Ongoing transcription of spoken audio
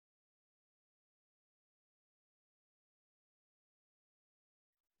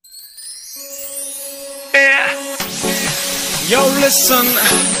Yeah. Yo, listen.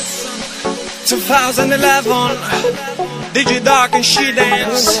 2011. DJ Dark and she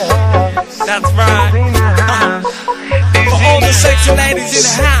dance. That's right. For all the sexy ladies in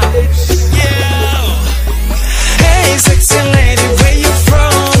the house. Yeah. Hey, sexy lady, where you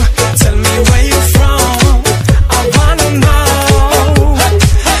from? Tell me where you from. I wanna know.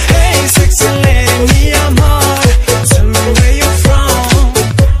 Hey, sexy lady, me I'm hot. Tell me where you from.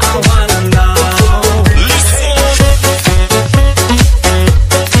 I wanna know.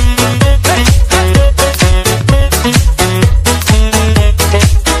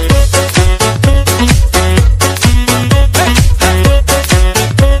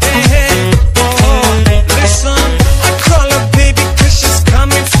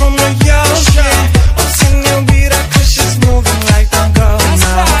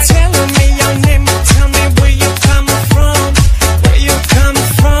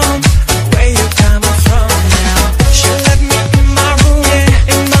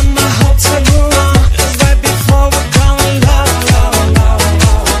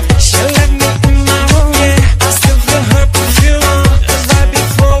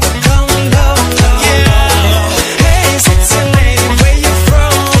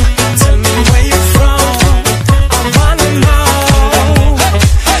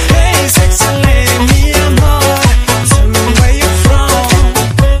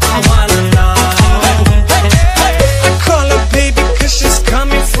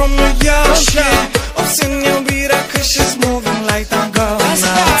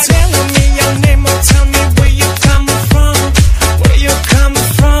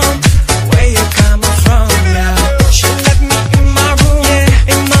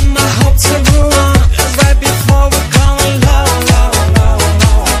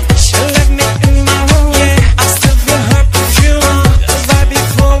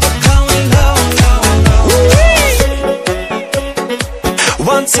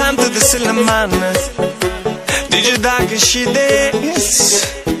 One time to the Silliman, DJ Dark and she dance.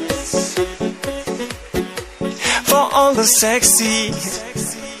 For all the sexy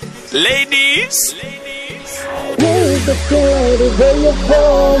ladies. Hey, sexy lady, where you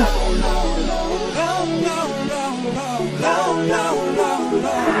from?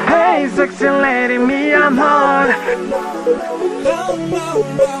 Hey, sexy lady, me I'm hot.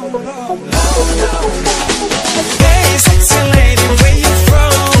 Hey, sexy lady.